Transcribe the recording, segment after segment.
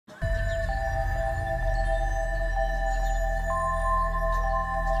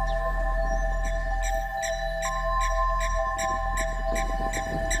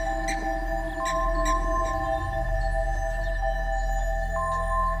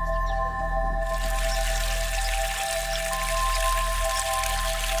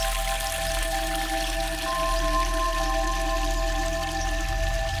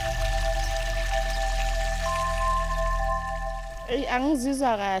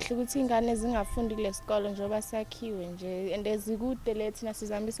angizizwa kahle ukuthi ingane zingafundi kule sikole njengoba sakhiwe nje and ezikude lethina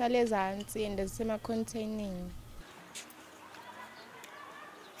sizambisa lezansi and zisema containing.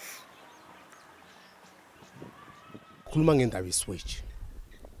 Khuluma ngendaba ye-sewage.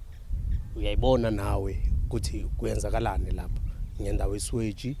 Uyayibona nawe ukuthi kuyenzakalani lapha ngendaba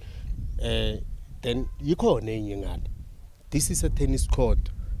ye-sewage. Then yikhona enye ngane. This is a tennis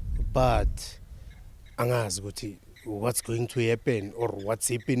court, but angazi ukuthi what's going to happen or what's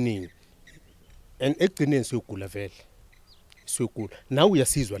happening. And ekugcineni siyogula vele. Siyogula. Now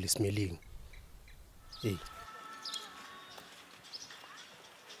uyasizwa lesmelling. Hey.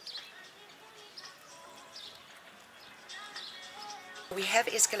 We have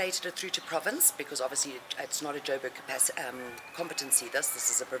escalated it through to province because obviously it's not a Joburg competency. This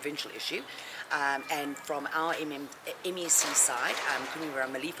is a provincial issue. And from our MEC side, Kunira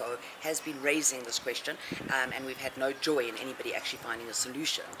Malifo has been raising this question, and we've had no joy in anybody actually finding a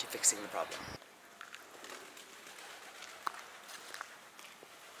solution to fixing the problem.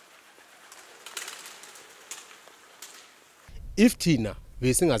 If Tina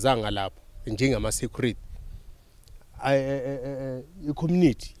besingazanga lapho njengama security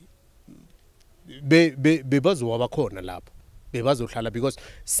community bebazoba khona lapho bebazohlala because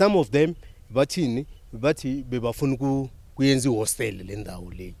some of them bathi bebafuna kuyenza ihostel le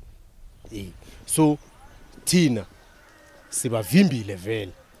ndawo le. So Tina sibavimbile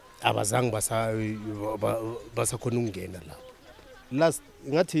vele abazange basakhona ukungena lapho. Last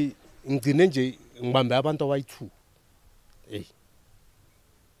ngathi ngicine nje ngibambe abantu abayi2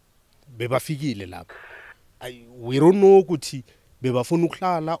 bebafikile lapho. We don't know ukuthi bebafuna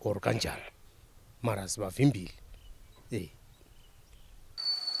ukuhlala or kanjani mara sibavimbile.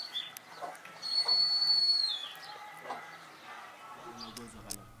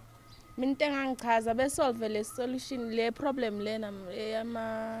 Mina into engangichaza besolve le solution le problem lena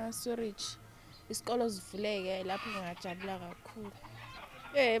eyama sewerage isikolo sivuleke lapho ngingajabula kakhulu.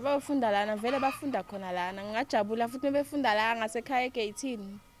 Bafunda lana vele bafunda khona lana ngingajabula futhi befunda la ngasekhaya egate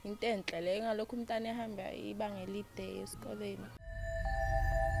into enhle le ngalokho umntana ehamba ibanga elide esikoleni.